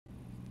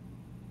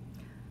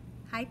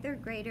Hi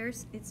third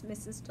graders, it's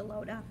Mrs.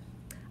 Dellota.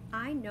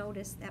 I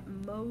noticed that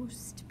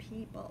most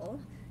people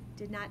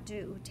did not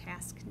do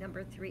task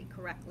number 3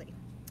 correctly.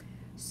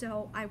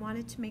 So I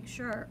wanted to make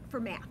sure, for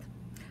math,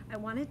 I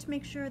wanted to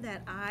make sure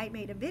that I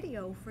made a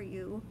video for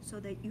you so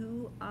that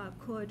you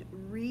could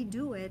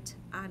redo it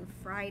on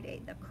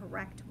Friday the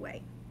correct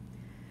way.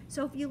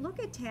 So if you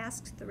look at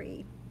task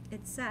 3,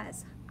 it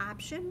says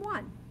option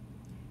 1,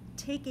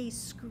 take a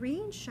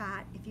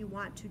screenshot if you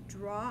want to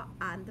draw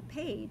on the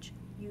page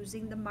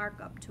using the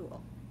markup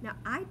tool. Now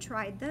I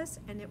tried this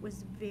and it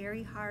was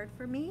very hard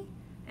for me,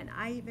 and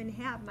I even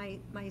have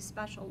my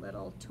special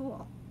little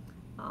tool.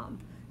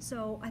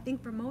 So I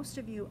think for most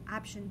of you,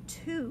 option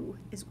 2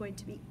 is going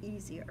to be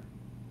easier.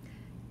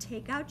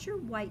 Take out your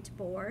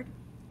whiteboard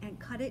and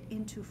cut it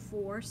into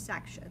 4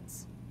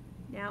 sections.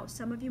 Now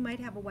some of you might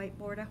have a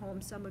whiteboard at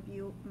home, some of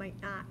you might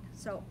not.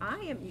 So I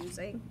am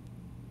using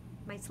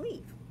my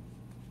sleeve.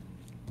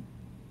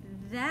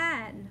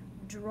 Then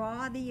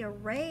draw the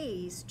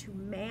arrays to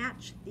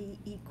match the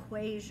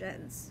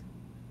equations.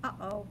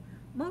 Uh-oh,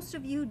 most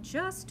of you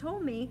just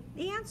told me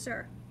the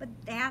answer, but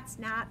that's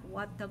not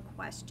what the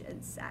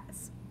question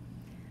says.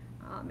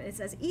 It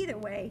says either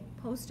way,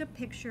 post a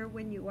picture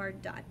when you are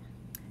done.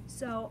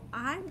 So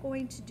I'm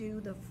going to do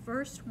the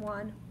first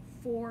one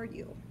for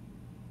you.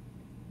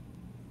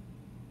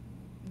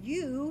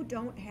 You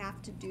don't have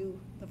to do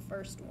the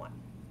first one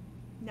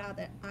now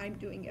that I'm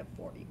doing it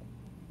for you.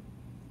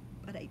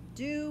 But I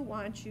do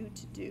want you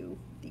to do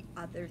the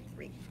other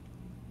 3.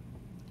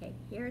 Okay,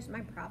 here's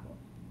my problem.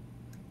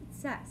 It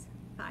says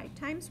 5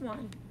 times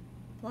 1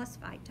 plus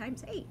 5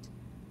 times 8.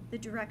 The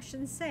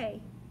directions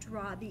say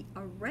draw the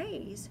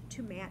arrays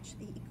to match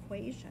the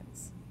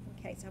equations.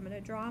 Okay, so I'm going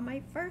to draw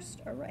my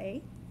first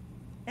array.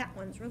 That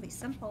one's really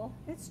simple.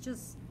 It's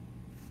just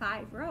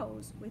 5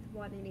 rows with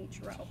 1 in each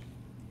row.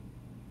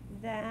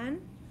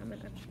 Then I'm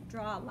going to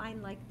draw a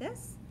line like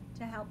this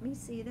to help me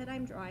see that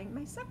I'm drawing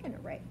my second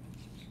array.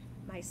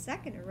 My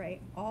second array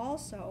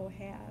also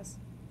has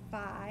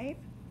 5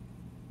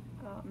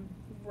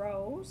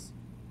 rows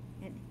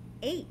and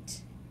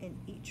 8 in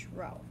each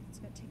row. It's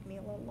going to take me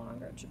a little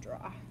longer to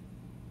draw.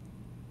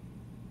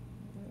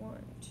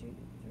 1, 2,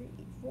 3,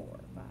 4,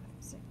 5,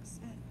 6,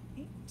 7,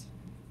 8.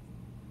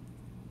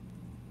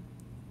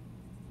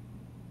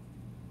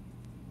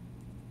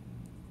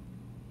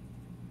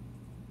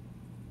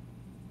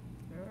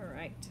 All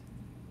right.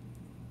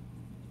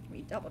 Let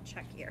me double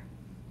check here.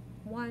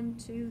 1,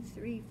 2,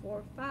 3,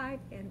 4, 5,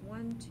 and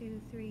 1,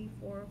 2, 3,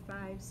 4,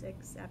 5,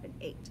 6, 7,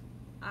 8.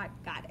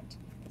 I've got it.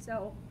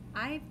 So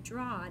I've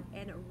drawn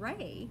an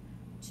array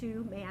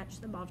to match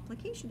the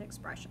multiplication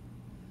expression.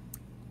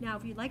 Now,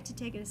 if you'd like to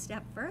take it a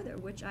step further,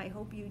 which I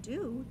hope you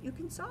do, you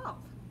can solve.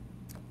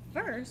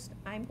 First,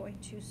 I'm going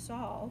to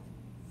solve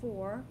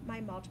for my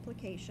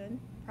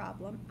multiplication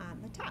problem on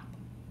the top.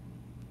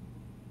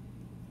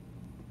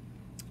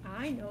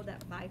 I know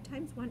that 5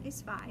 times 1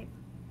 is 5.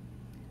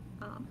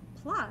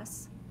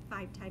 Plus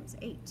 5 times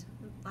 8.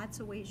 Lots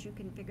of ways you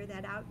can figure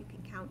that out. You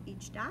can count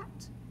each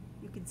dot.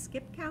 You can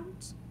skip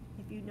count.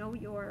 If you know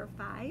your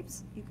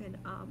 5s, you can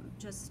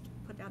just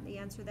put down the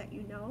answer that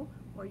you know,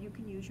 or you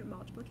can use your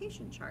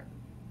multiplication chart.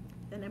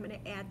 Then I'm going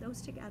to add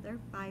those together.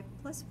 5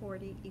 plus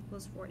 40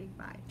 equals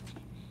 45.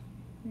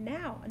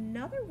 Now,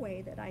 another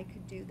way that I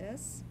could do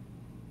this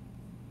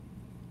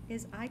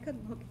is I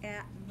could look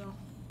at the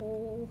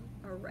whole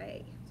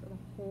array, so the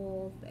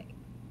whole thing.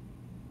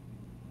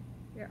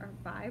 There are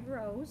 5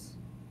 rows,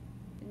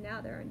 and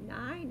now there are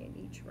 9 in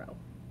each row.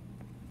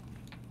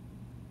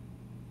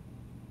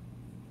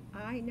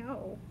 I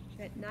know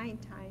that 5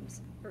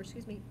 times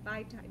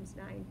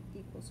 9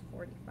 equals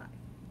 45.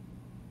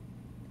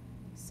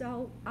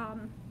 So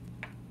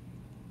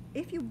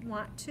if you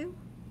want to,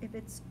 if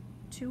it's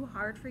too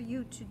hard for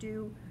you to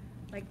do,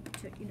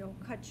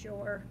 cut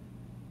your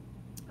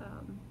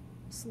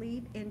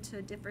sleeve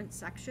into different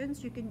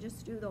sections, you can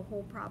just do the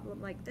whole problem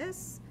like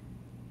this,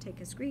 take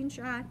a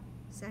screenshot,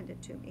 send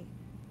it to me.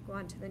 Go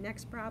on to the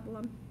next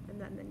problem, and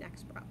then the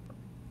next problem.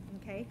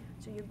 Okay,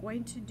 so you're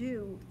going to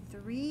do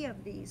 3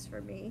 of these for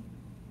me.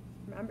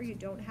 Remember, you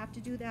don't have to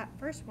do that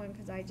first one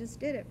because I just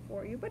did it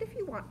for you, but if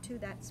you want to,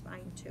 that's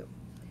fine too.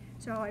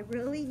 So I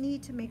really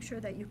need to make sure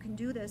that you can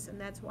do this,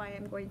 and that's why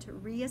I'm going to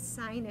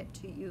reassign it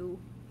to you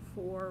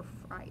for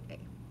Friday.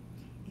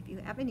 If you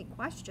have any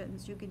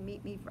questions, you can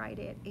meet me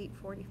Friday at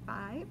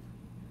 8:45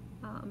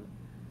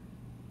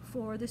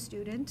 for the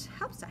student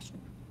help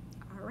session.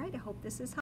 All right, I hope this is helpful.